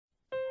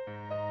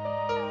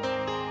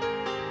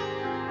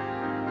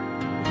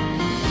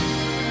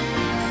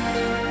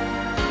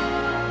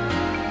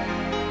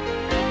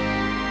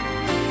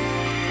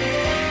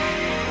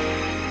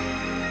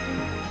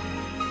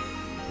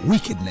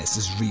Wickedness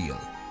is real.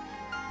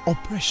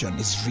 Oppression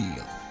is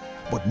real.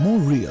 But more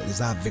real is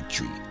our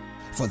victory.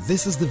 For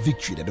this is the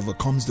victory that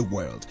overcomes the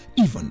world,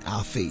 even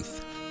our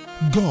faith.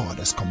 God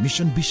has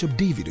commissioned Bishop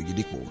David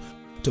Oyedepo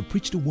to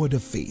preach the word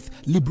of faith,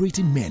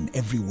 liberating men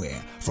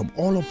everywhere from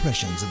all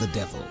oppressions of the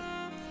devil.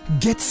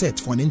 Get set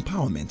for an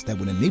empowerment that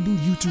will enable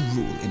you to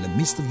rule in the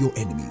midst of your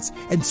enemies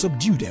and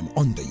subdue them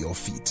under your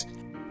feet.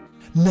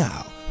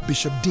 Now,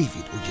 Bishop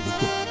David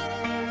Oyedepo.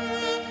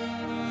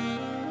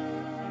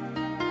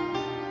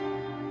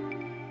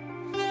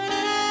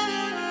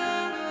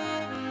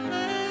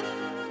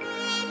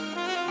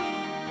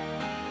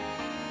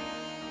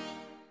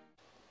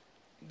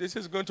 This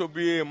is going to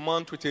be a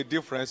month with a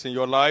difference in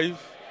your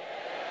life.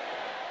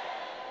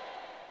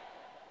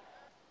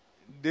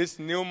 This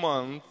new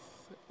month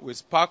will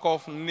spark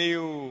off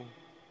new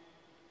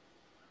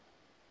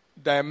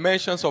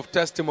dimensions of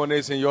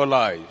testimonies in your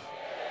life.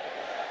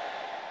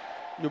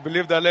 You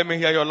believe that? Let me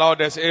hear your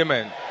loudest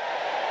amen.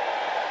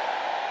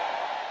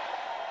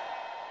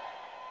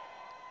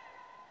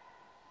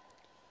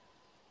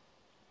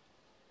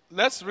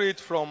 Let's read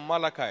from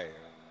Malachi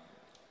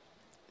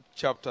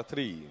chapter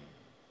 3.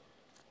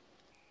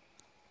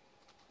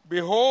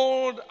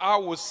 Behold, I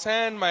will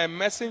send my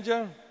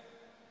messenger,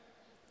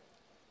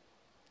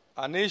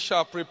 and he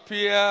shall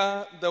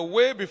prepare the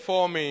way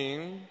before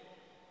me,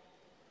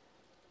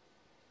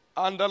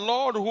 and the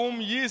Lord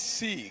whom ye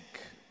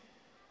seek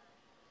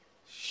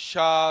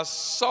shall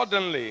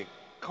suddenly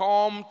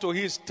come to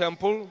his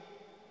temple,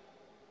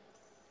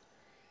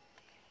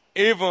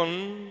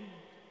 even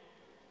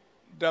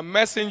the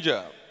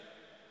messenger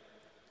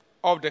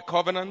of the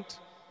covenant,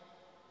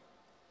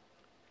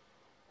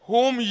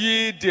 whom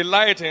ye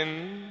delight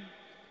in.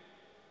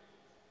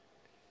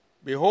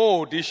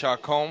 Behold, he shall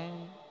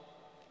come,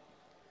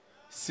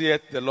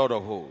 saith the Lord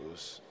of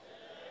hosts.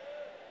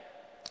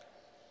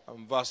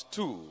 And verse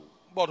 2,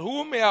 but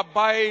who may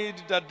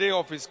abide the day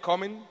of his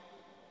coming?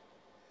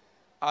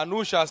 And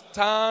who shall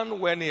stand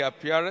when he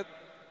appeareth?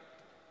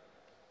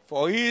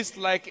 For he is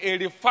like a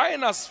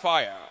refiner's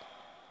fire,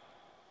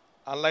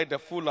 and like the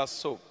fuller's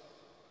soap.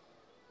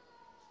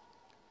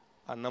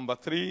 And number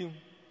 3,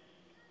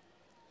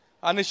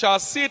 and he shall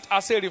sit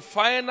as a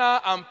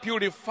refiner and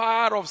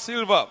purifier of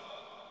silver.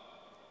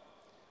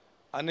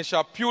 And he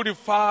shall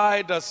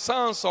purify the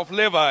sons of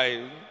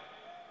Levi,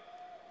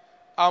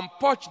 and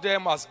purge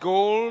them as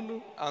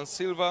gold and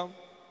silver,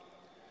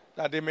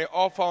 that they may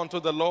offer unto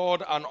the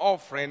Lord an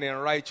offering in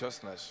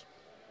righteousness.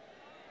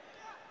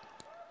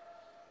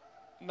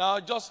 Now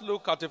just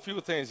look at a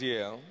few things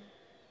here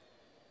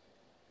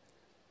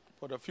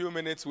for the few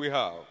minutes we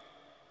have.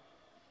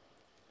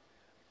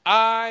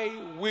 I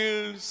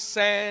will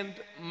send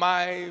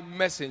my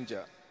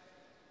messenger.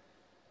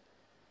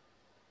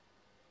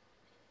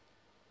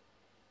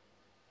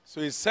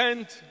 So he's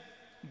sent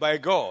by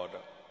God.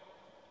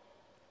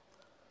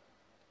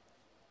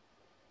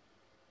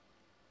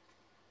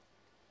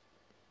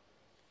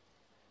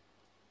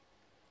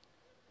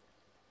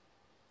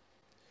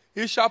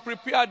 He shall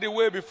prepare the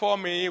way before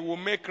me, he will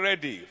make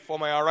ready for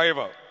my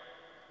arrival.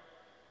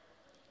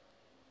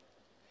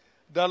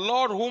 The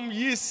Lord whom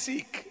ye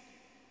seek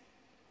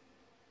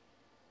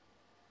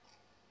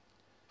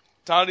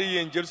tarry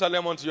in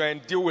Jerusalem until you are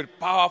endued with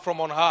power from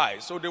on high.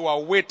 So they were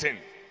waiting.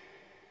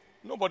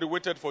 Nobody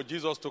waited for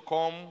Jesus to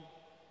come.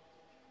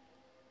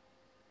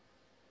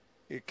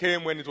 He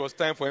came when it was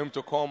time for him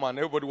to come, and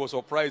everybody was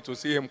surprised to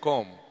see him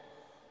come.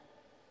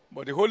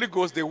 But the Holy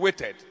Ghost, they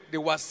waited. They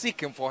were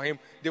seeking for him.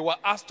 They were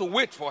asked to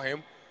wait for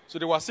him, so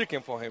they were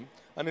seeking for him.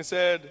 And he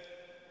said,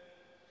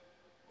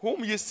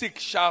 whom ye seek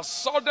shall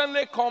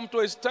suddenly come to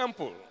his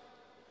temple.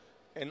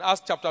 In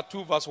Acts chapter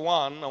 2 verse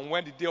 1, and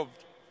when the day of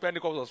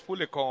Pentecost was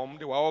fully come,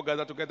 they were all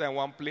gathered together in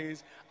one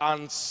place,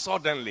 and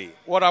suddenly,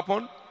 what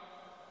happened?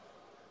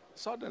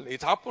 Suddenly.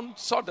 It happened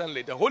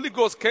suddenly. The Holy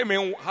Ghost came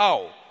in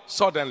how?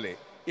 Suddenly.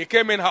 He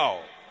came in how?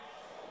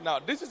 Now,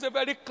 this is a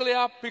very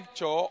clear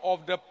picture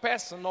of the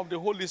person of the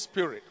Holy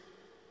Spirit.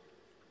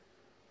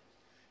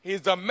 He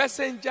is the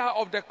messenger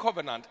of the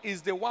covenant. He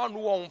is the one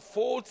who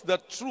unfolds the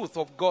truth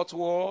of God's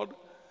word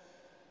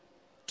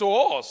to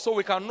us so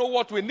we can know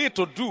what we need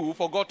to do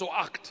for God to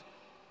act.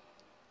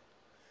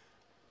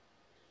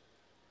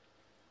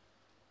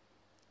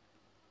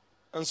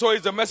 And so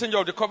he's the messenger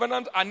of the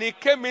covenant, and he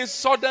came in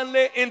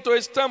suddenly into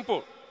his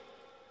temple.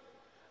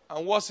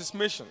 And what's his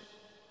mission?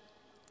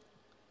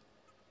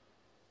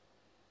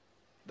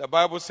 The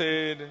Bible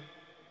said,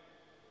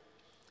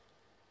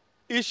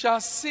 he shall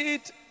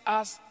sit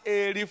as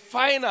a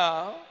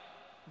refiner,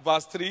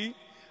 verse 3,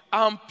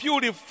 and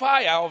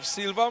purifier of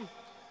silver,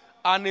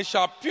 and he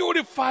shall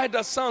purify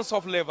the sons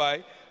of Levi,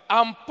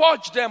 and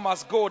purge them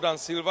as gold and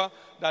silver,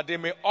 that they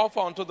may offer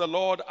unto the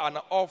Lord an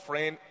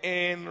offering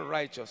in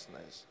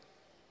righteousness.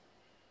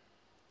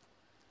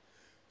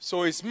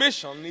 So his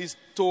mission is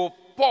to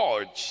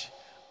purge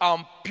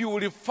and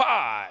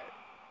purify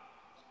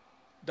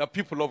the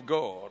people of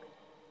God,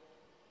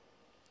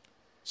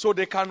 so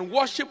they can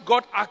worship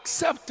God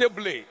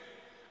acceptably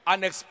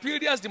and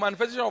experience the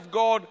manifestation of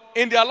God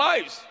in their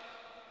lives.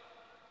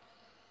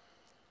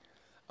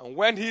 And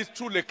when he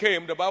truly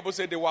came, the Bible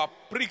said they were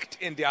pricked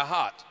in their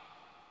heart.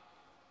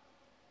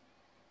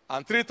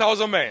 And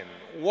 3,000 men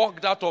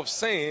walked out of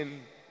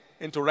sin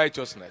into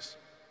righteousness.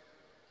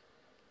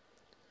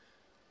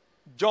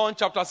 John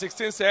chapter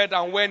 16 said,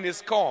 and when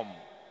he's come,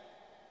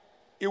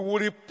 he will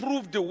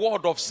reprove the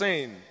word of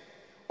sin,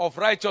 of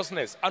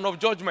righteousness, and of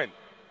judgment.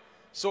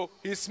 So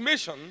his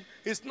mission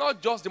is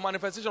not just the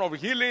manifestation of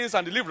healings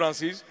and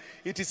deliverances.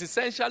 It is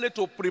essentially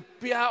to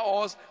prepare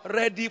us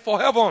ready for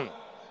heaven.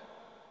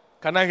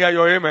 Can I hear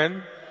your amen?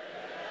 Amen.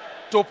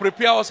 To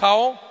prepare us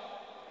how?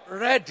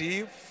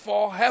 Ready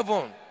for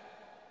heaven.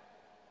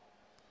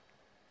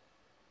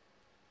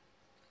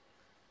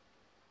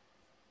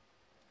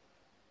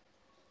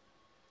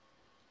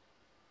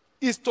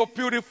 Is to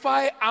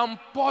purify and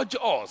purge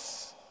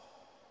us,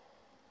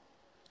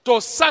 to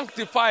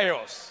sanctify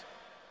us,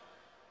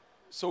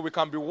 so we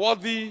can be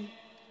worthy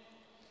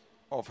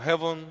of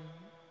heaven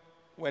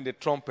when the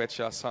trumpet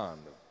shall sound.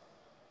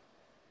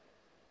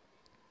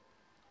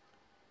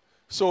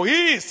 So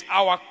he is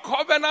our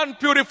covenant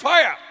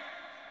purifier.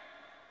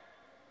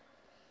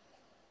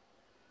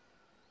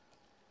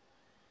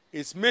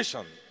 His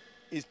mission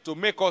is to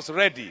make us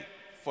ready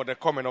for the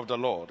coming of the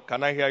Lord.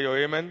 Can I hear your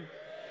amen?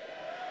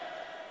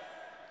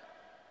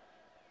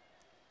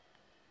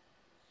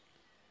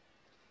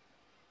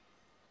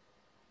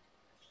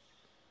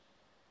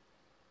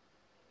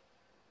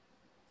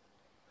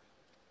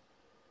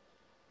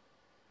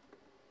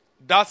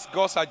 That's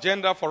God's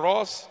agenda for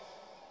us.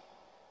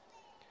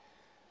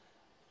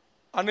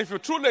 And if you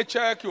truly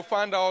check, you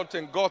find out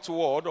in God's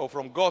word or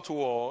from God's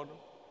word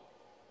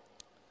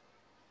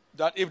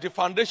that if the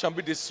foundation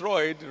be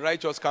destroyed, the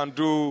righteous can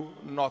do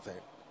nothing.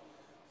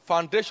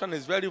 Foundation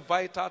is very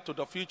vital to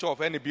the future of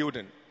any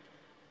building.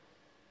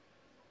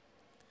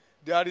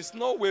 There is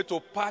no way to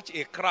patch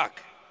a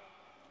crack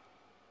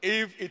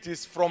if it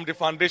is from the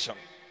foundation.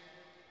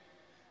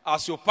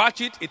 As you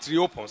patch it, it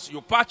reopens. You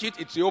patch it,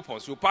 it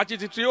reopens. You patch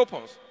it, it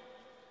reopens.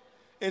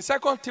 In 2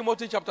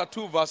 Timothy chapter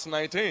 2, verse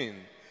 19,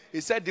 he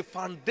said, the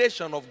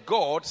foundation of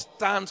God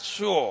stands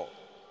sure.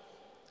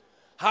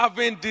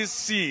 Having this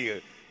seal,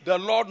 the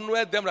Lord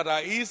knoweth them that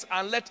are his,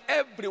 and let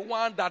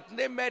everyone that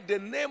nameth the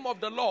name of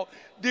the Lord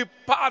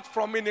depart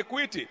from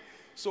iniquity.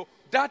 So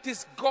that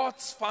is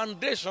God's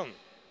foundation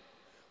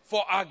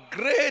for a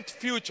great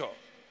future,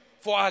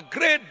 for a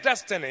great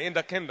destiny in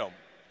the kingdom.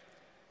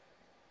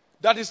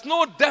 That is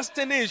no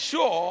destiny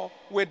sure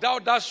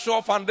without that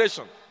sure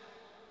foundation.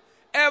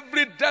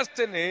 Every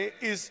destiny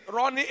is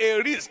running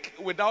a risk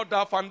without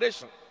that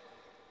foundation.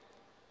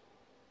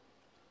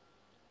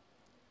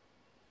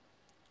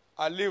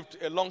 I lived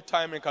a long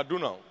time in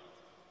Kaduna.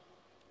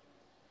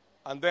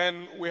 And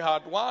then we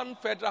had one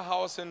federal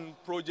housing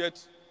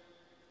project.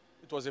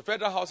 It was a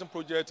federal housing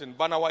project in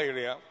Banawa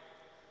area.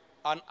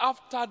 And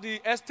after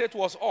the estate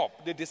was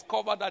up, they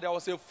discovered that there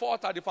was a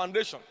fault at the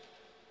foundation.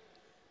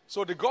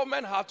 So the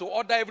government had to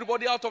order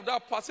everybody out of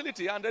that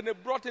facility, and then they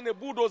brought in a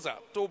bulldozer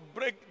to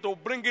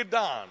bring it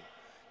down.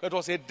 It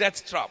was a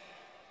death trap.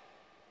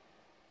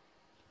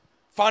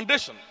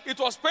 Foundation, it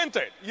was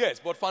painted,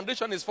 yes, but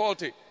foundation is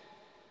faulty.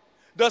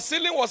 The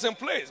ceiling was in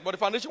place, but the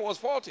foundation was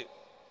faulty.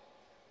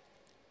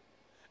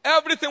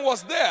 Everything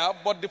was there,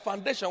 but the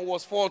foundation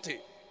was faulty.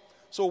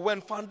 So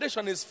when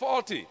foundation is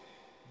faulty,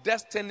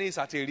 destiny is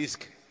at a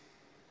risk.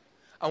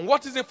 And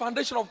what is the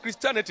foundation of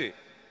Christianity?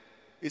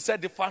 He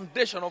said the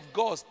foundation of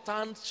God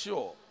stands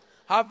sure.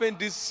 Having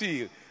this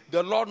seal,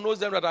 the Lord knows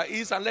them that are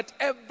his, and let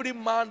every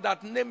man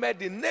that nameth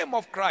the name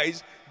of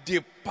Christ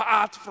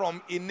depart from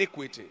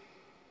iniquity.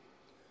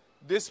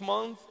 This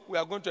month, we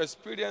are going to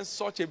experience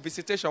such a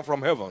visitation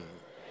from heaven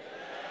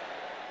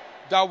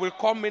that will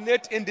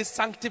culminate in the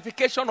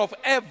sanctification of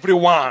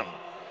everyone.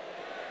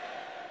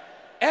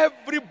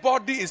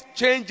 Everybody is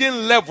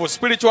changing level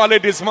spiritually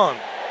this month.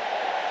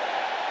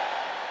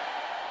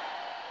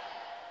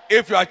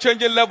 If you are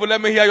changing level,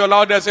 let me hear your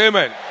loudest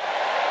amen.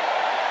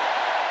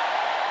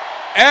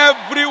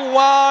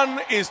 Everyone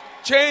is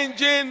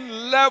changing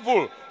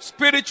level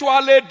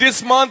spiritually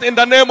this month in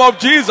the name of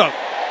Jesus.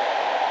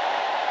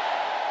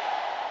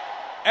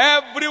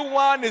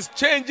 Everyone is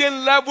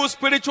changing level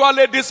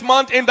spiritually this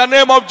month in the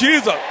name of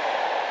Jesus.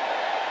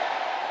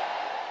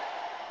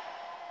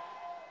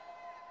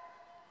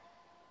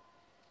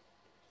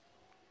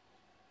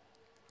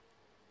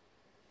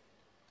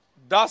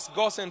 That's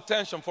God's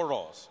intention for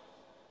us.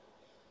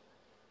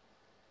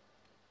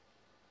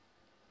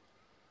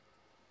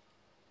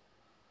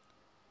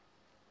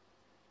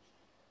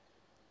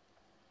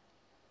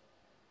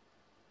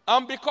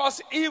 And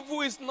because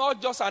evil is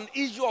not just an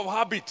issue of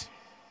habit.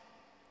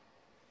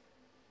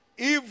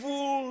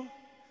 Evil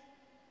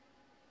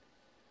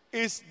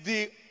is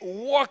the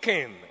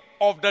working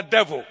of the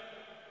devil.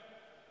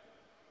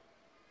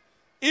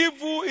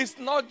 Evil is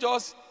not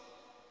just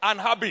an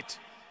habit.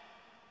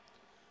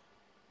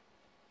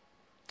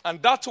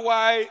 And that's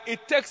why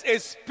it takes a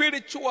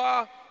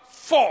spiritual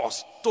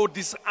force to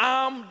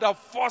disarm the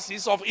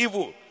forces of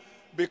evil.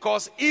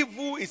 Because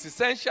evil is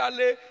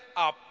essentially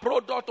a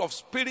product of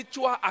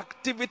spiritual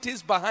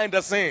activities behind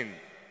the scene.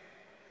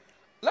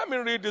 Let me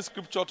read this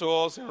scripture to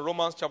us in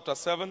Romans chapter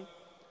 7,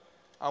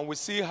 and we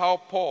see how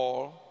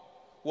Paul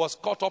was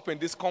caught up in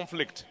this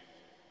conflict.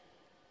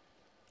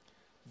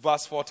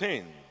 Verse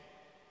 14.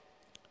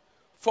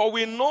 For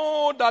we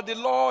know that the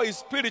law is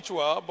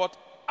spiritual, but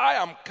I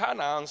am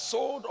carnal and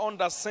sold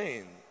under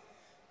sin.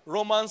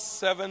 Romans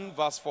 7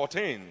 verse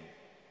 14.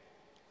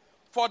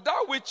 For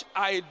that which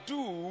I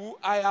do,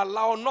 I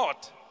allow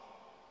not.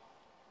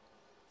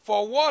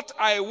 For what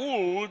I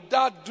would,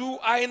 that do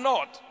I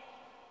not.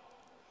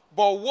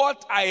 But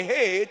what I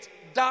hate,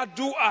 that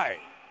do I.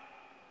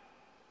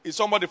 Is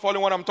somebody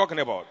following what I'm talking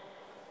about?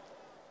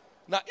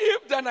 Now,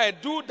 if then I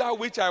do that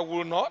which I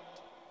will not,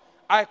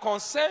 I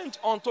consent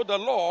unto the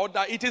law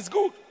that it is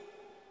good.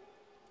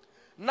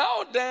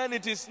 Now then,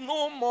 it is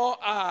no more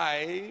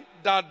I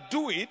that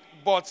do it,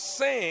 but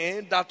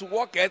sin that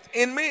worketh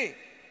in me.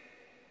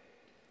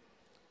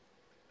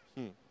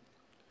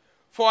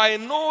 For I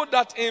know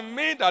that in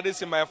me, that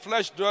is in my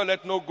flesh,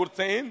 dwelleth no good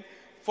thing.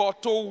 For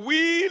to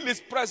will is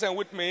present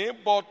with me,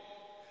 but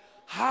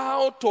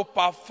how to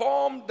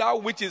perform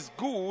that which is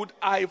good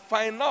I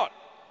find not.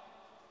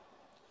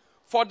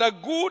 For the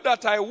good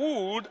that I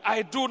would,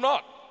 I do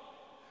not.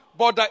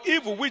 But the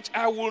evil which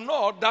I will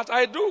not, that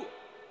I do.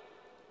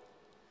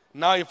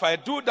 Now if I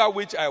do that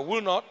which I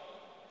will not,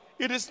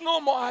 it is no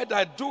more I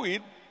that do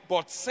it,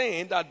 but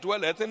sin that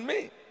dwelleth in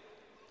me.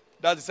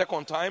 That's the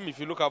second time, if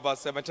you look at verse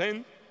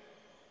 17.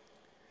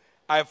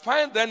 I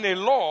find then a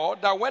law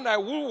that when I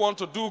will want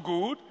to do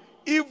good,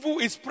 evil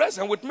is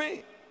present with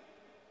me.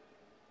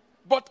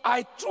 But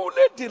I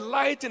truly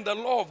delight in the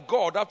law of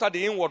God after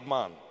the inward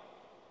man.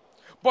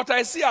 But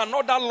I see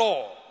another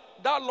law.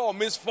 That law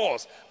means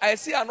force. I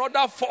see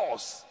another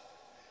force.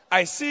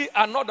 I see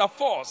another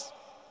force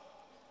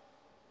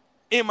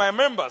in my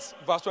members.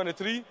 Verse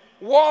 23.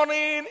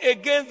 Warning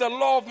against the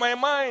law of my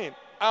mind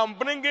and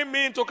bringing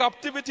me into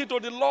captivity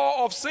to the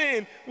law of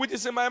sin which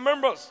is in my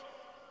members.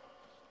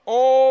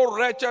 O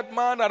wretched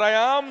man that I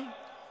am,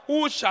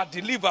 who shall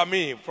deliver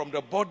me from the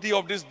body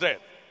of this death?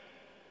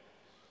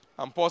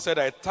 And Paul said,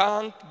 I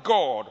thank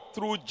God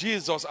through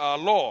Jesus our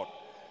Lord.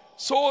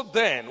 So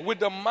then, with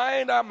the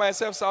mind I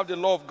myself serve the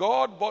law of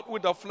God, but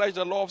with the flesh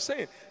the law of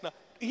sin. Now,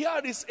 here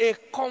is a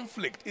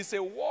conflict. It's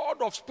a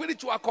word of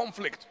spiritual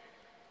conflict.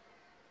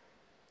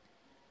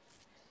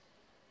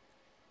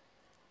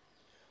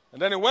 And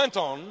then he went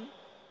on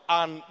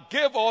and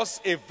gave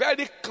us a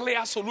very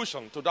clear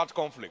solution to that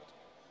conflict.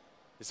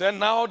 He said,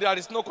 now there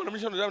is no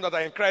condemnation to them that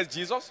are in Christ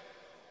Jesus,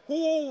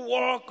 who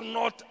walk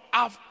not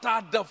after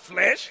the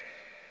flesh,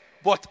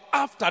 but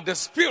after the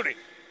Spirit.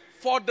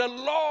 For the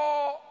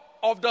law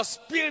of the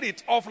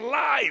Spirit of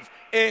life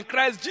in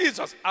Christ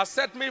Jesus has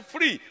set me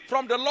free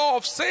from the law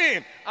of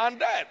sin and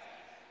death.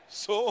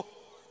 So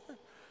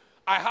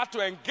I had to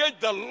engage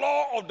the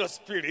law of the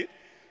Spirit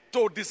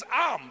to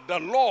disarm the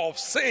law of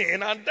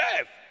sin and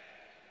death.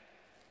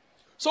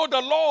 So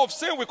the law of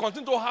sin will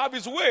continue to have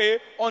its way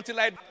until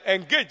I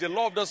engage the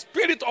law of the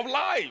Spirit of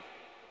life.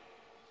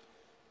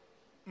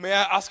 May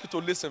I ask you to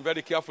listen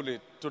very carefully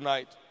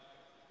tonight?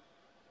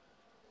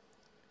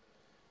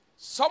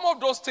 Some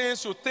of those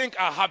things you think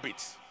are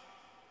habits.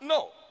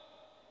 No.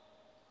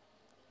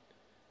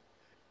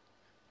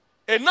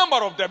 A number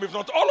of them, if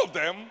not all of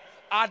them,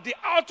 are the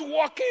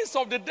outworkings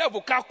of the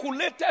devil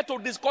calculated to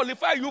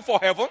disqualify you for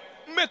heaven,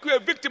 make you a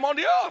victim on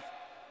the earth.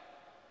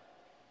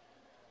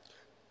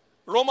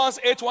 Romans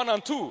 8, 1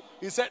 and 2,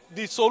 he said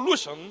the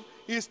solution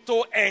is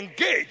to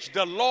engage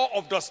the law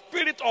of the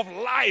Spirit of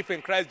life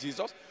in Christ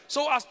Jesus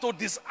so as to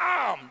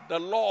disarm the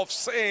law of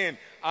sin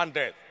and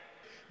death.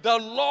 The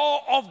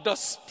law of the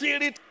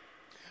Spirit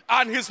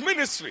and his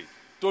ministry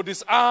to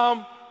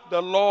disarm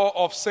the law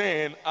of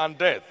sin and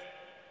death.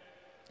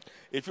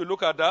 If you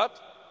look at that,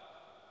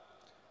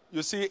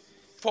 you see,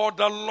 for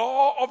the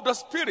law of the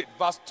Spirit,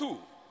 verse 2,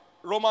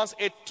 Romans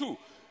 8, 2,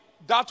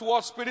 that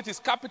word Spirit is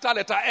capital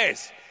letter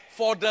S.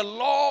 For the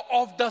law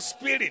of the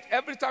Spirit.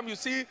 Every time you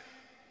see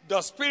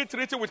the Spirit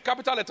written with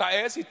capital letter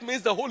S, it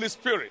means the Holy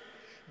Spirit.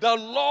 The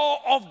law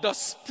of the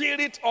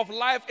Spirit of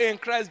life in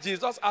Christ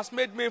Jesus has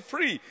made me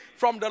free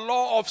from the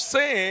law of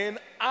sin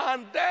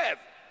and death.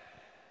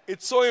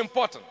 It's so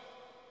important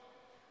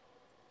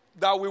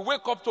that we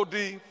wake up to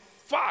the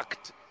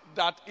fact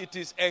that it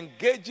is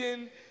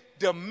engaging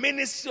the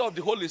ministry of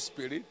the Holy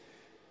Spirit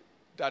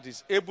that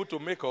is able to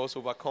make us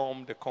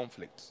overcome the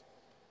conflict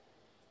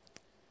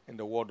in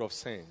the world of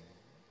sin.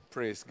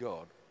 Praise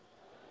God.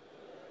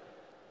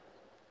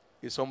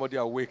 Is somebody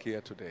awake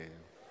here today?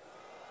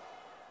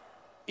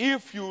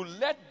 If you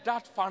let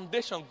that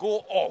foundation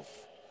go off,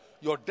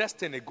 your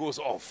destiny goes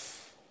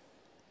off.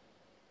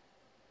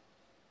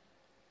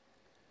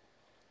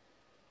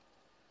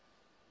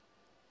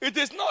 It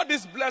is not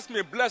this bless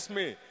me, bless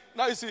me.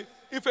 Now you see,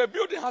 if a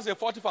building has a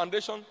faulty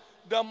foundation,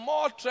 the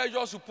more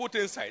treasures you put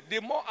inside,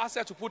 the more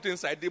assets you put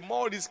inside, the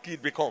more risky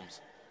it becomes.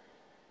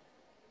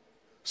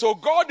 So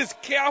God is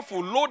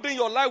careful loading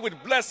your life with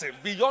blessing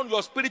beyond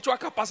your spiritual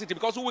capacity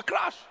because you will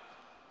crash.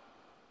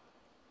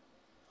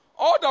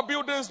 All the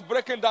buildings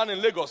breaking down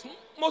in Lagos,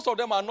 most of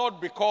them are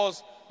not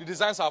because the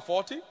designs are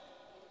faulty.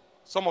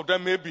 Some of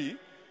them may be,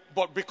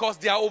 but because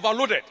they are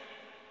overloaded.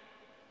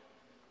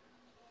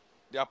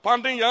 They are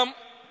pounding yam.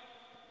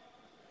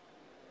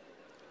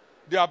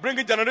 They are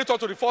bringing generator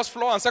to the first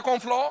floor and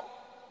second floor.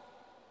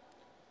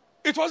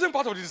 It wasn't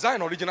part of the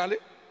design originally.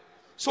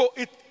 So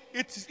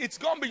it's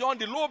gone beyond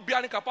the low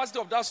bearing capacity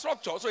of that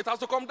structure, so it has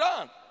to come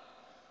down.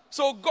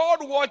 So God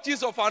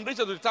watches a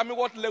foundation to determine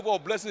what level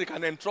of blessing He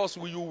can entrust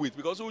you with,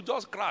 because it will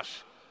just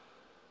crash.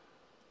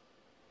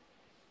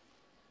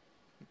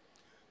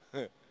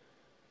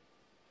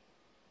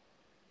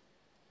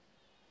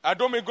 I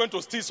don't mean going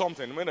to steal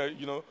something. I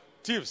mean,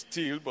 thieves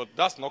steal, but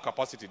that's not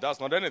capacity. That's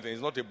not anything.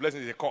 It's not a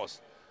blessing, it's a curse.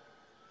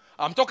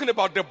 I'm talking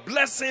about the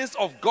blessings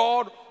of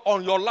God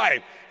on your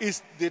life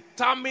is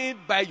determined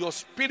by your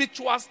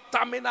spiritual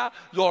stamina,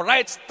 your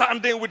right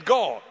standing with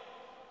God.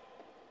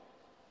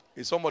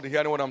 Is somebody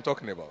hearing what I'm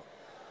talking about?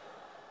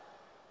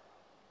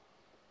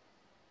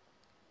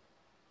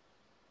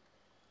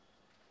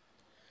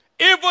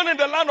 Even in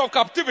the land of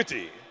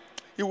captivity,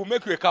 He will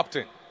make you a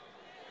captain.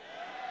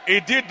 He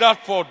did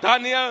that for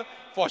Daniel,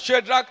 for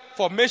Shadrach,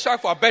 for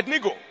Meshach, for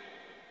Abednego.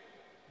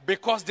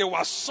 Because they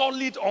were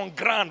solid on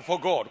ground for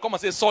God. Come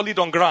and say solid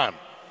on ground.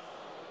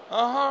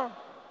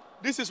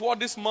 This is what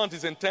this month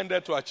is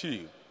intended to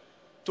achieve.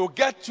 To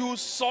get you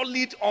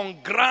solid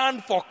on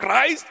ground for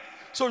Christ,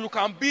 so you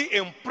can be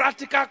in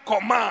practical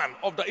command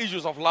of the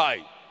issues of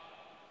life.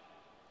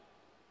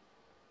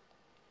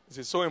 This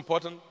is so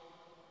important.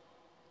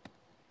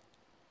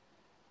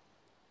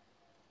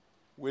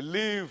 We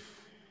live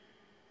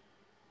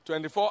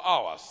 24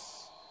 hours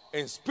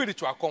in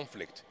spiritual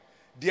conflict.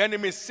 The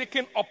enemy is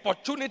seeking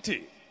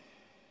opportunity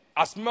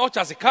as much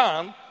as he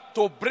can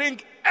to bring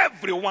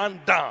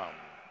everyone down.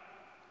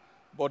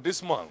 But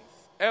this month,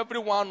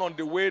 everyone on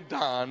the way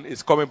down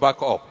is coming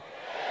back up.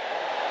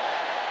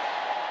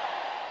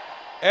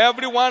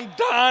 Everyone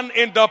down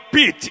in the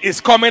pit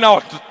is coming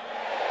out.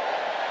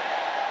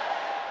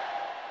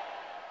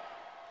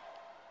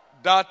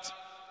 That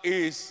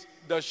is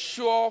the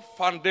sure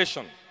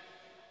foundation.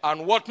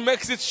 And what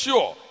makes it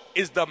sure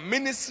is the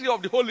ministry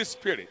of the Holy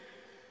Spirit.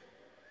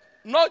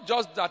 Not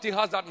just that He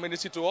has that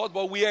ministry to us,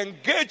 but we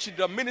engage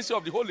the ministry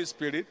of the Holy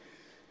Spirit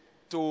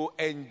to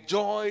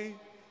enjoy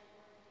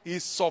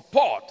His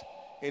support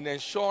in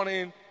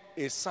ensuring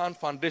a sound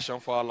foundation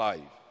for our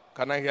life.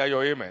 Can I hear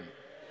your amen?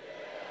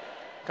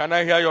 Can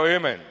I hear your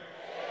amen?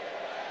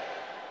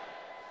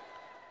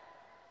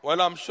 Well,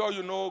 I'm sure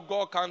you know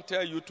God can't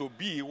tell you to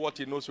be what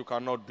He knows you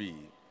cannot be.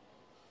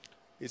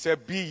 He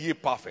said, be ye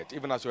perfect,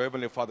 even as your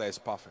heavenly Father is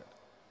perfect.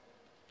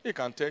 He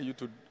can tell you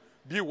to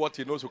be what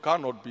He knows you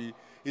cannot be.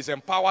 He's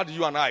empowered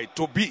you and I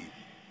to be.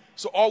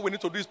 So all we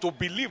need to do is to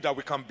believe that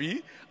we can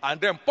be,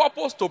 and then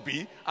purpose to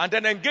be, and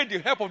then engage the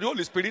help of the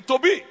Holy Spirit to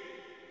be.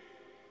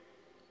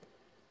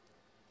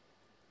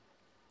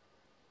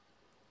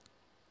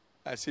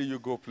 I see you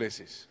go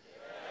places.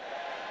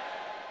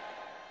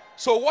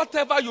 So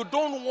whatever you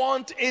don't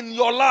want in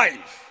your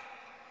life,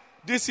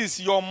 this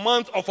is your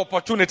month of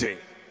opportunity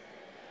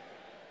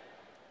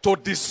to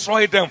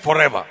destroy them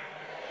forever.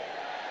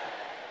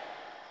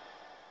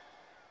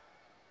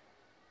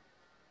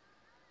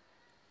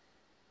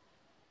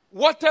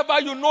 Whatever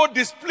you know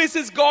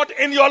displeases God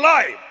in your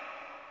life,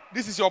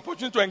 this is your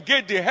opportunity to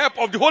engage the help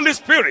of the Holy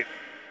Spirit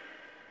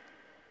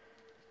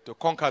to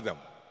conquer them.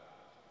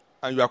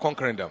 And you are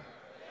conquering them.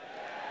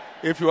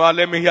 If you are,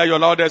 let me hear your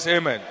loudest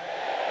amen.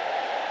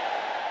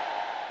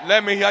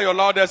 Let me hear your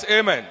loudest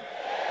amen.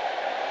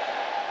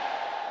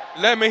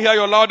 Let me hear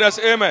your loudest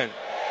amen.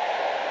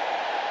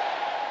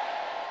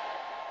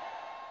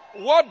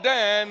 What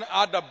then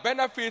are the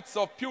benefits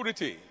of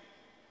purity?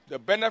 The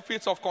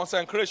benefits of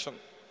consecration?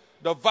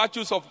 The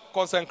virtues of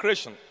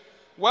consecration?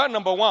 Well,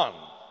 number one,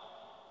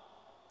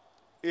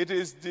 it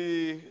is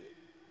the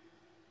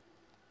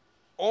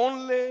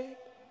only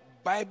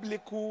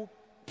biblical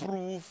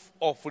proof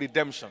of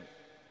redemption.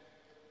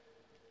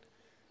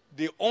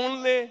 The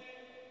only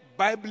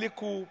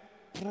biblical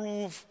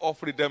proof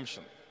of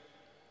redemption.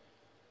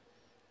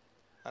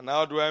 And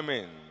how do I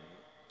mean?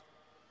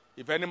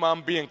 If any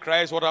man be in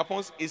Christ, what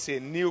happens? It's a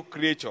new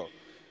creature.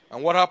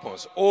 And what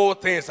happens? All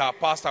things are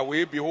passed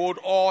away. Behold,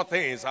 all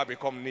things have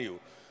become new.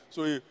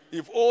 So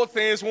if all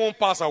things won't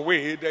pass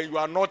away, then you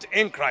are not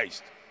in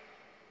Christ.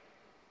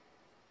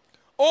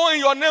 Oh, in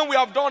your name we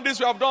have done this,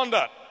 we have done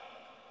that.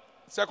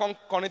 2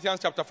 Corinthians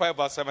chapter 5,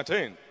 verse 17.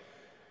 And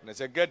they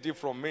said, get thee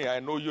from me,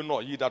 I know you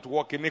not, ye that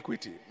walk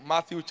iniquity.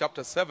 Matthew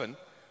chapter 7,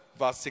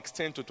 verse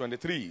 16 to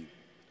 23.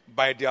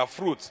 By their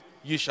fruits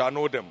ye shall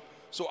know them.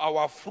 So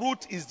our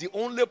fruit is the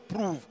only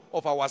proof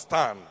of our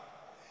stand.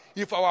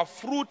 If our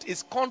fruit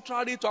is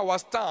contrary to our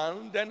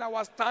stand, then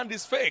our stand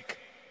is fake.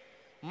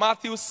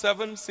 Matthew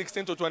 7,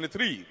 16 to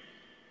 23.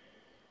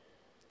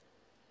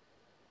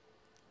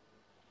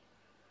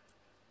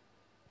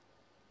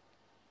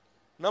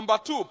 Number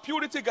two,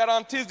 purity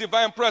guarantees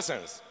divine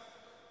presence,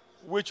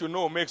 which you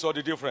know makes all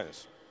the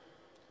difference.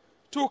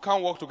 Two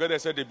can't work together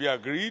except they be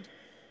agreed.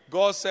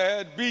 God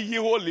said, be ye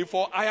holy,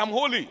 for I am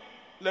holy.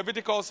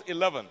 Leviticus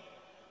 11,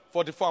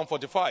 44 and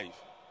 45.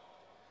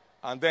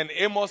 And then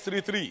Amos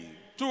 3:3,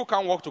 two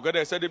can work together,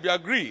 he said they be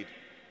agreed.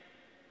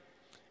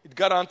 It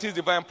guarantees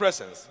divine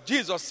presence.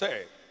 Jesus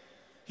said,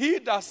 he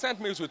that sent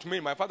me is with me.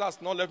 My Father has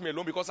not left me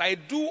alone because I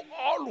do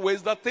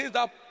always the things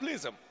that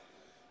please him.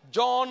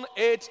 John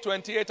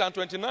 8:28 and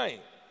 29.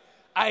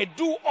 I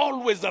do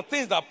always the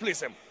things that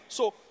please him.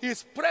 So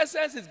his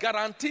presence is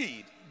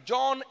guaranteed.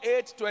 John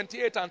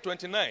 8:28 and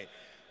 29.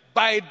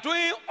 By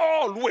doing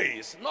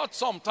always, not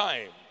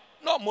sometime,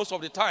 not most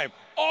of the time,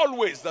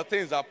 always the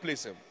things that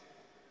please him.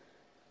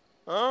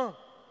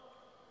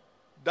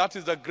 That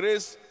is the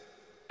grace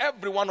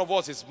every one of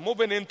us is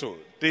moving into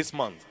this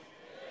month.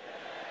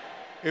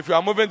 If you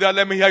are moving there,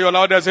 let me hear your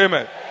loudest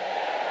amen.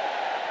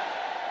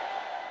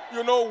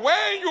 You know,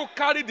 when you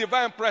carry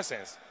divine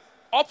presence,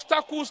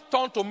 obstacles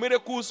turn to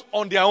miracles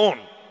on their own.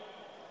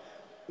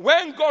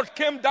 When God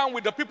came down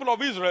with the people of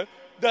Israel,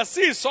 the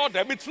sea saw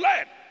them, it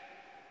fled.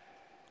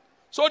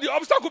 So the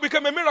obstacle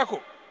became a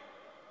miracle.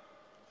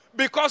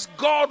 Because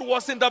God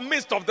was in the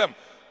midst of them.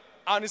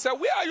 And he said,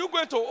 where are you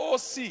going to, O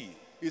sea?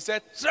 He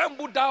said,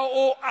 tremble thou,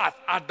 O earth,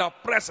 at the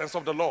presence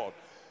of the Lord.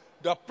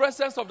 The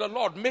presence of the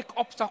Lord make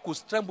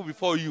obstacles tremble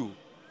before you.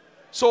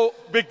 So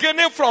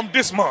beginning from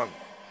this month,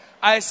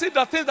 I see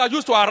the things that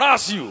used to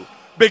harass you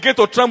begin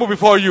to tremble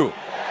before you.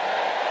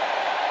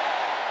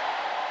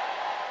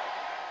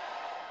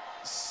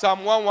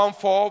 Psalm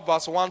 114,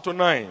 verse 1 to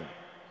 9.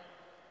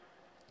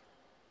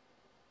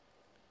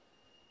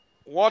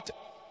 What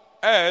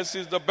else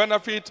is the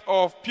benefit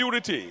of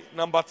purity?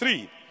 Number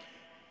 3.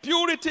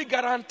 Purity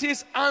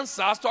guarantees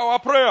answers to our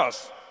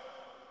prayers.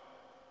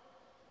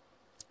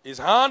 His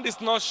hand is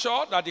not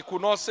short that he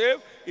could not save.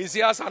 His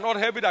ears are not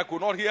heavy that he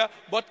could not hear.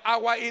 But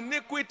our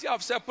iniquity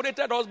have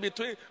separated us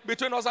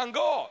between us and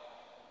God.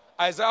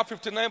 Isaiah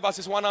 59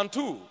 verses 1 and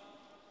 2.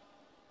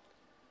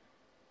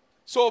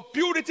 So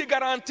purity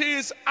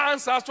guarantees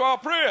answers to our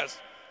prayers.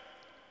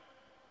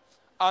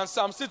 And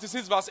Psalm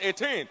 66 verse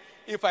 18.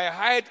 If I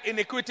hide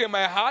iniquity in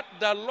my heart,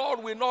 the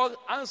Lord will not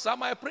answer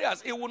my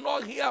prayers. He will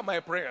not hear my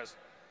prayers.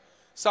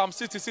 Psalm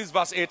 66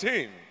 verse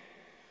 18.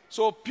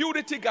 So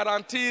purity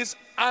guarantees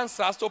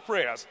answers to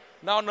prayers.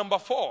 Now number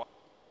 4.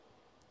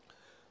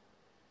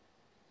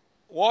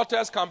 What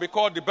else can be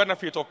called the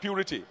benefit of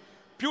purity?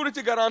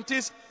 Purity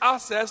guarantees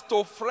access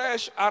to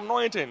fresh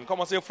anointing.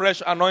 Come on, say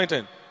fresh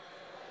anointing.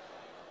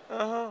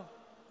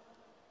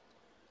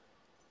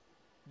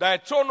 Thy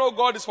throne, O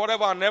God, is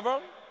forever and ever.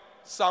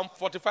 Psalm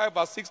 45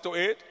 verse 6 to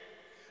 8.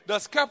 The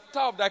scepter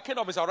of thy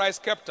kingdom is a right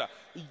scepter.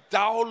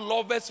 Thou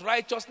lovest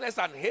righteousness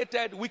and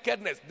hated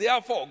wickedness.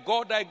 Therefore,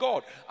 God thy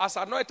God has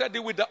anointed thee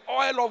with the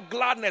oil of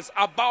gladness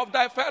above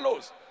thy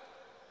fellows.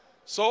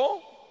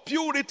 So,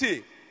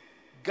 purity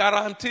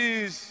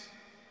guarantees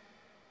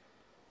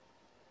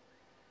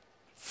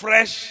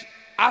fresh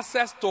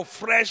access to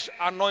fresh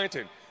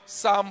anointing.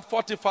 Psalm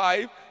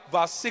 45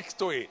 verse 6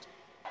 to 8.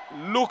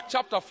 Luke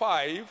chapter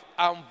 5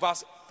 and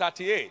verse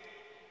 38.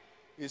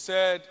 He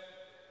said,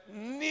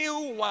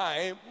 new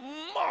wine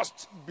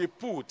must be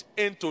put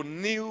into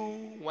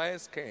new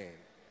wineskin.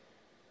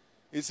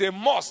 It's a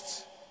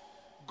must.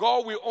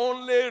 God will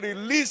only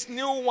release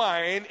new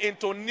wine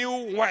into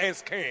new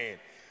wineskin.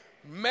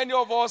 Many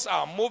of us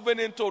are moving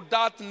into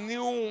that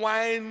new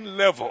wine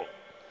level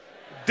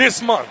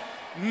this month.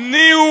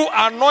 New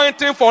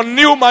anointing for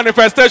new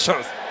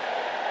manifestations.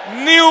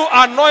 New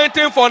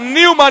anointing for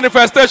new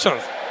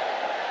manifestations.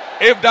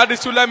 If that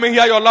is true, let me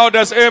hear your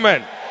loudest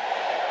amen.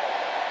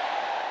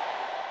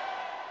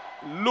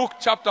 Luke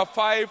chapter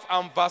 5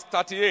 and verse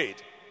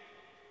 38.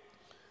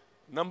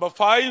 Number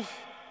 5.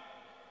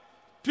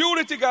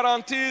 Purity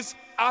guarantees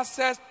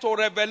access to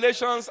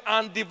revelations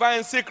and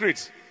divine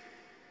secrets.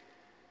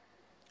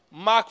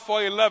 Mark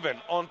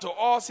 4:11. Unto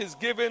us is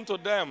given to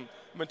them,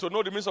 to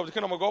know the mystery of the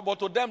kingdom of God, but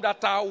to them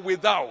that are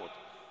without.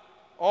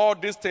 All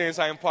these things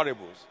are in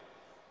parables.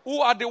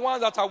 Who are the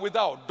ones that are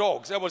without?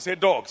 Dogs. Everybody say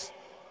dogs.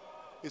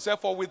 He said,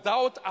 for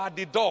without are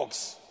the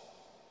dogs.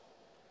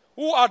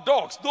 Who are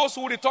dogs? Those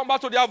who return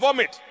back to their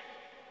vomit.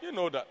 You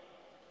know that.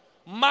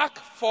 Mark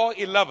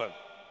 4:11.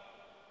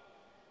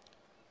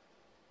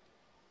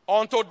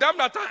 Unto them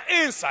that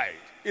are inside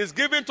is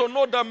given to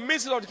know the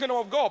mystery of the kingdom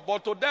of God,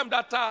 but to them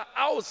that are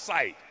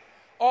outside,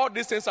 all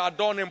these things are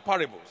done in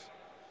parables.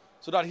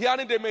 So that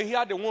hearing they may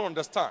hear, they won't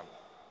understand.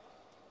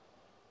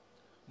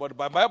 But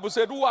the Bible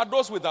said, who are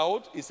those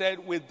without? He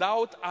said,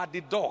 without are the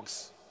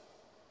dogs.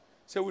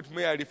 Say with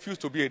me, I refuse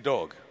to be a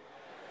dog.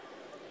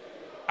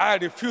 I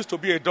refuse to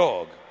be a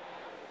dog.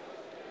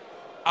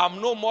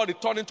 I'm no more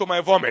returning to my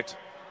vomit.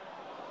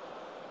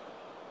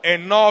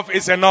 Enough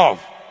is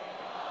enough.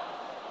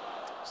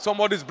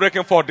 Somebody's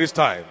breaking forth this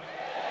time.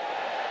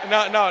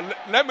 Now,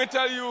 let me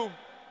tell you,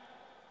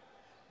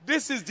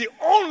 this is the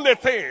only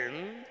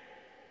thing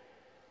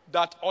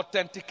that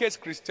authenticates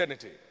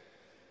Christianity.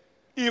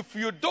 If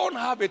you don't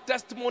have a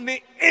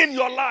testimony in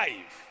your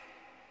life,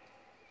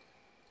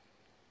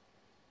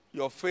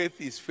 your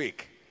faith is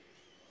fake.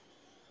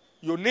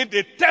 You need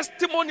a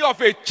testimony of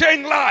a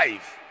changed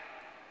life.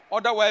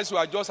 Otherwise, you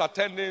are just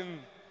attending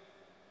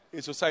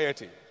a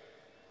society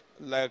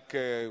like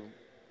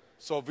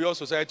Soviet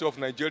Society of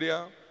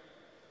Nigeria,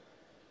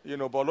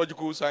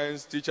 Biological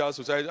Science Teachers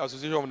Society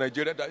Association of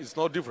Nigeria, that is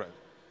not different.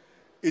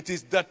 It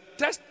is the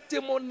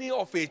testimony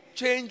of a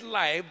changed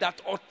life that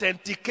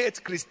authenticates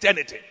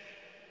Christianity.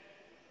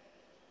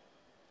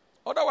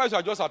 Otherwise, you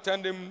are just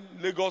attending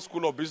Lagos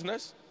School of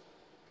Business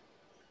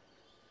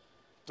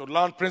to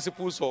learn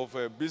principles of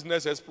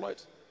business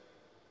exploit.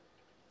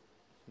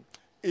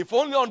 If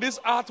only on this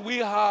earth we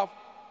have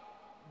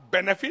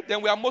benefit,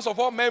 then we are most of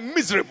all men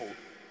miserable.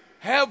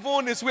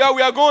 Heaven is where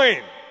we are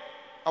going,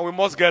 and we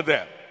must get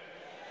there.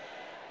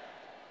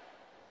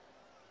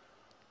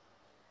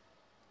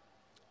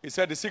 He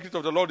said, the secret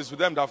of the Lord is with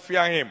them that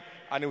fear him,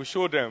 and he will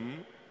show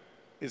them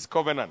his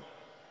covenant.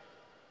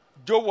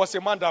 Job was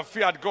a man that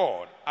feared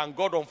God, and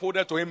God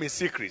unfolded to him his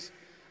secrets.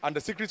 And the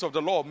secrets of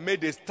the Lord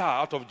made a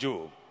star out of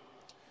Job.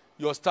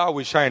 Your star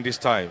will shine this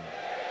time.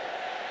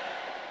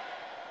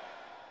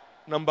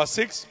 Number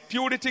 6,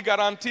 purity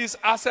guarantees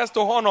access to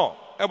honor.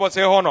 Everybody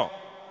say honor.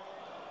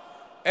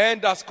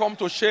 And has come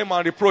to shame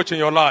and reproach in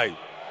your life.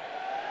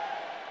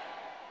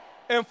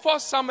 In 1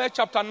 Samuel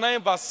chapter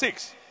 9 verse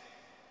 6,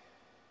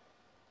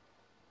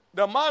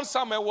 the man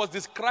Samuel was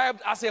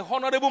described as a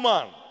honorable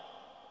man.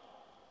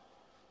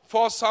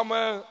 1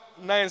 Samuel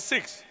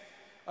 9:6.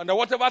 And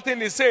whatever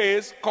thing he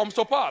says comes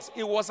to pass.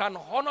 He was an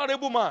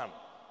honorable man.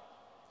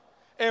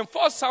 In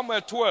 1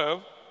 Samuel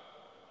 12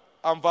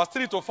 and verse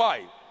 3 to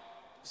 5,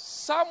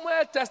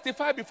 Samuel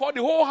testified before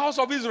the whole house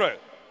of Israel.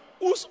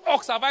 Whose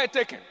ox have I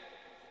taken?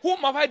 Whom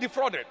have I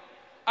defrauded?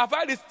 Have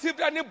I received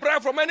any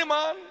bribe from any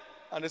man?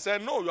 And they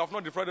said, no, you have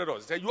not defrauded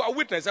us. He said, you are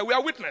witness. He said, we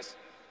are witness.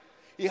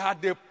 He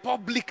had a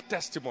public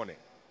testimony.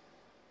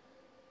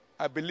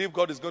 I believe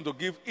God is going to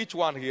give each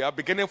one here,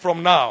 beginning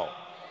from now.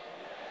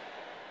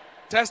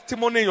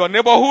 Testimony in your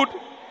neighborhood.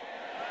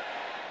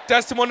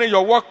 Testimony in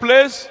your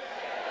workplace.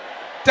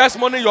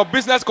 Testimony in your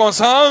business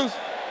concerns.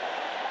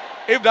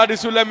 If that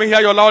is you, let me hear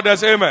your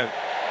loudest amen.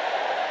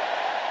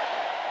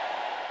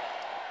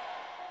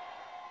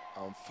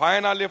 And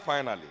finally,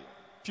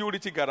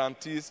 purity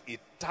guarantees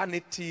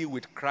eternity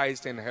with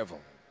Christ in heaven,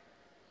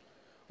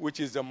 which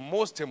is the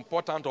most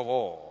important of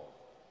all.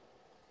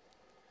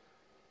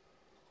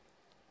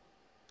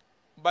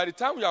 By the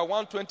time you are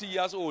 120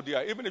 years old,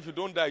 dear, even if you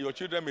don't die, your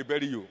children may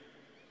bury you.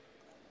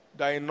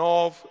 That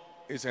enough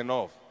is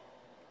enough.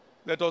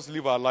 Let us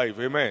live our life.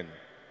 Amen.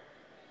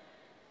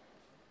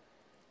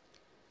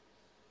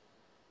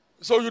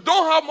 So you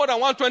don't have more than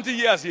 120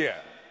 years here.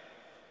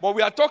 But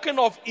we are talking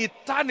of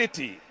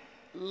eternity.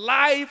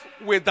 Life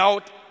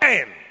without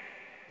end.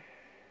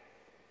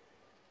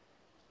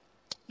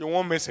 You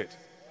won't miss it.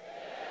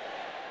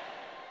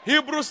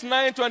 Hebrews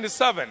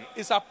 9:27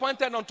 is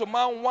appointed unto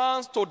man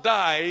once to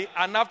die,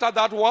 and after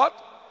that what?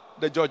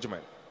 The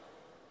judgment.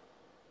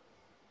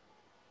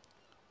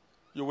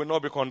 You will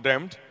not be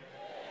condemned.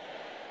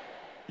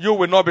 You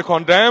will not be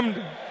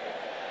condemned.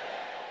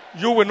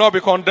 You will not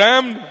be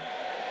condemned.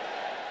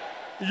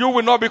 You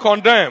will not be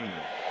condemned.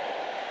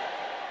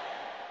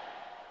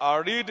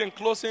 I'll read in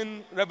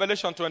closing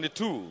Revelation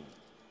 22.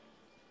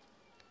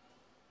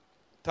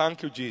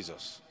 Thank you,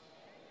 Jesus.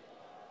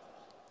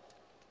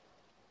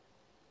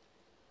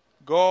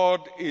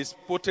 God is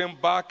putting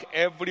back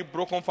every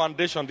broken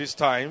foundation this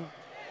time.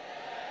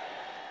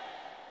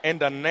 In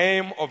the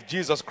name of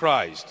Jesus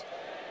Christ.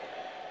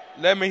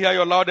 Let me hear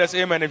your loudest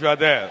amen if you are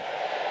there.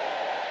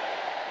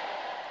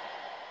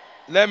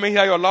 Let me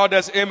hear your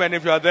loudest amen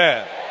if you are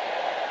there.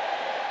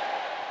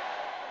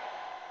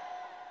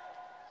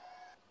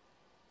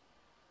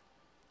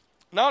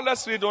 Now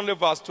let's read only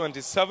verse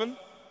 27.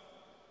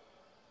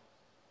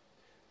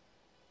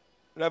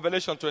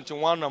 Revelation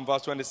 21 and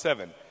verse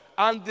 27.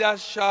 And there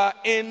shall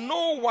in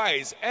no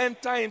wise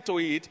enter into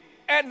it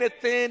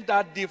anything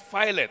that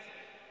defileth,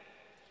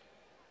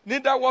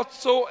 neither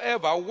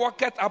whatsoever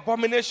worketh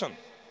abomination,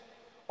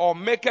 or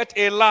maketh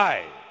a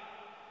lie,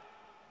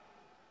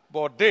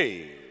 but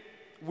they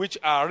which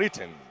are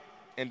written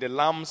in the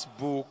Lamb's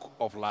book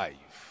of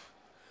life.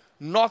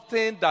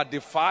 Nothing that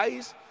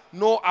defies,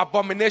 no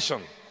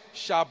abomination,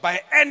 shall by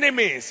any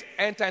means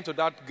enter into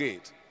that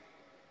gate.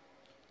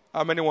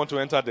 How many want to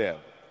enter there?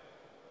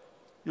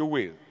 You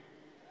will.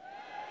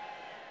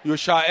 You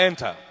shall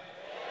enter.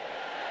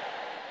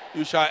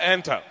 You shall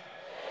enter.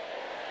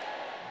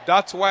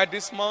 That's why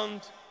this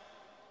month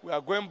we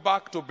are going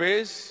back to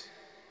base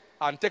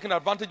and taking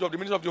advantage of the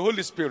ministry of the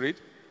Holy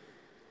Spirit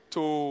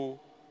to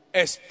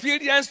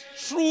experience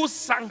true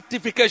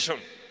sanctification.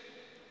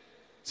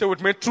 Say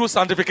with me, true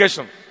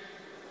sanctification.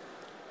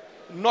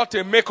 Not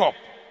a makeup.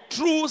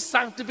 True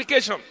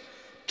sanctification.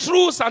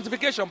 True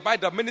sanctification by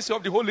the ministry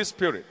of the Holy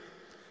Spirit.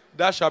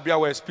 That shall be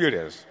our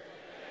experience.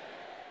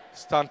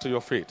 Stand to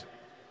your feet.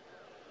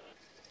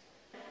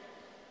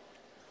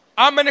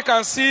 How many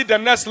can see the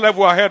next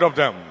level ahead of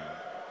them?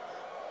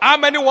 How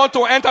many want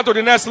to enter to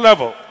the next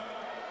level?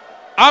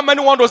 How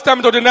many want to step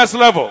into the next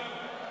level?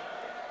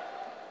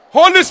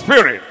 Holy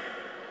Spirit,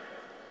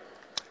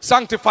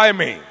 sanctify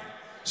me.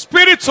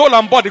 Spirit, soul,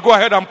 and body, go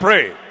ahead and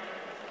pray.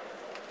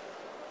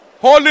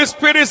 Holy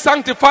Spirit,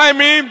 sanctify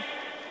me.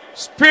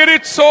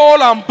 Spirit,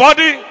 soul, and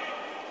body.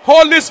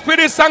 Holy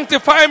Spirit,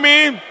 sanctify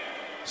me.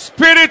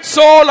 spirit,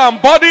 soul,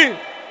 and body.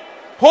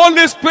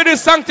 Holy Spirit,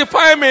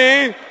 sanctify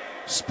me,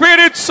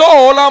 spirit,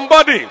 soul, and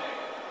body.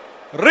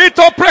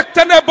 Rito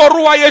prektene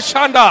borua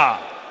yeshanda.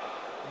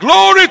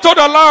 Glory to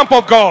the Lamb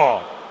of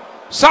God.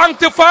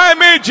 Sanctify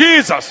me,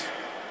 Jesus.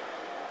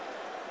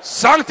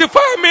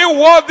 Sanctify me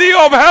worthy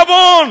of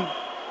heaven.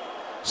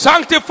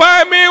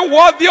 Sanctify me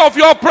worthy of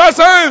your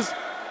presence.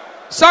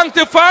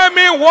 Sanctify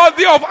me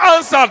worthy of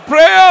answered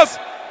prayers.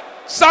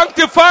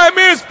 Sanctify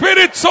me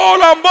spirit,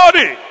 soul, and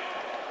body.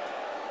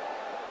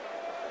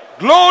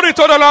 Glory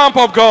to the Lamb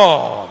of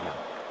God.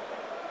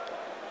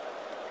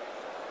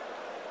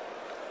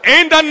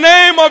 In the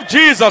name of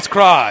Jesus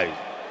Christ.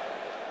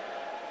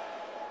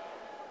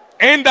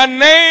 In the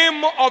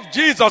name of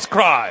Jesus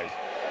Christ.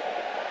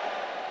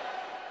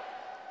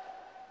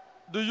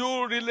 Do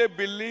you really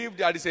believe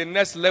there is a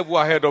next level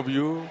ahead of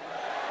you?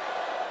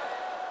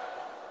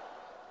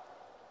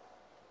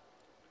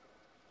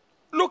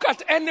 Look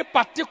at any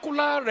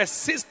particular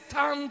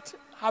resistant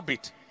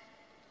habit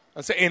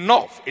and say,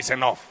 enough is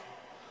enough.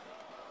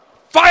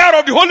 Fire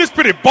of the Holy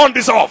Spirit, burn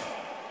this off.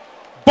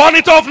 Burn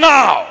it off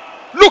now.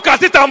 Look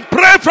at it and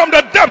pray from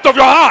the depth of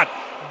your heart.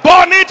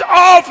 Burn it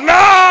off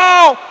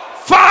now.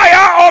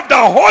 Fire of the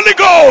Holy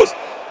Ghost,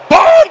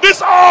 burn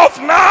this off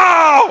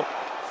now.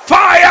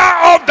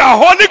 Fire of the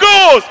Holy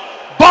Ghost,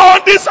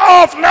 burn this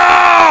off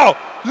now.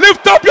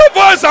 Lift up your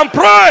voice and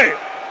pray.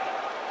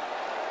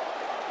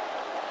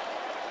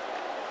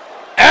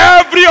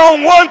 Every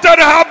unwanted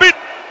habit,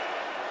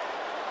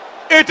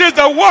 it is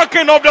the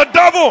working of the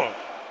devil.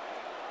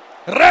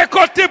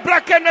 Rekoti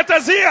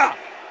brekenetezia.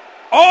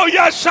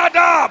 Oya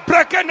shada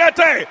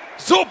brekenete.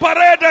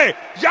 Zuparede.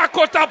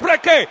 Yakota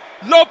breke.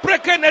 Lo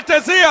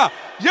brekenetezia.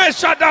 Ye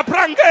shada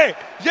brange.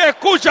 Ye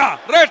kuja.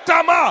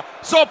 Retama.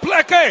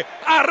 Sopleke.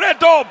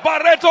 Aredo.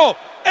 Bareto.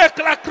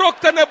 Ekla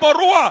kroktene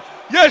borua.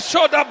 Ye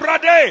shoda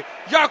brade.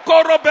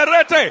 Yakoro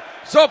berete.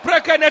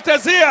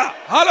 Zopreketezia.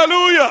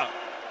 Hallelujah.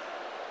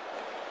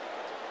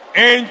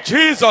 In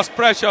Jesus'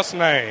 precious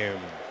name.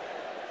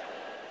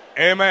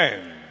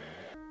 Amen.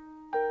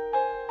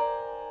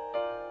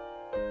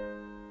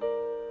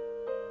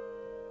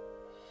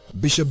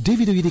 Bishop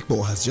David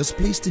Oyedepo has just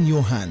placed in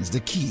your hands the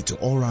key to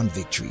all-round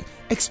victory,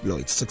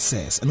 exploits,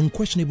 success, and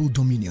unquestionable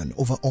dominion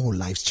over all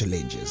life's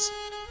challenges.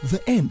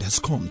 The end has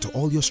come to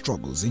all your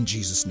struggles in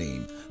Jesus'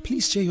 name.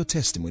 Please share your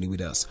testimony with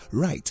us.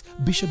 Write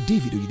Bishop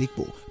David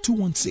Oyedepo,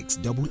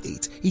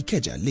 21688,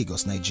 Ikeja,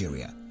 Lagos,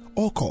 Nigeria.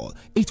 Or call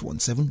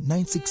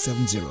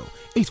 817-9670,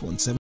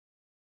 817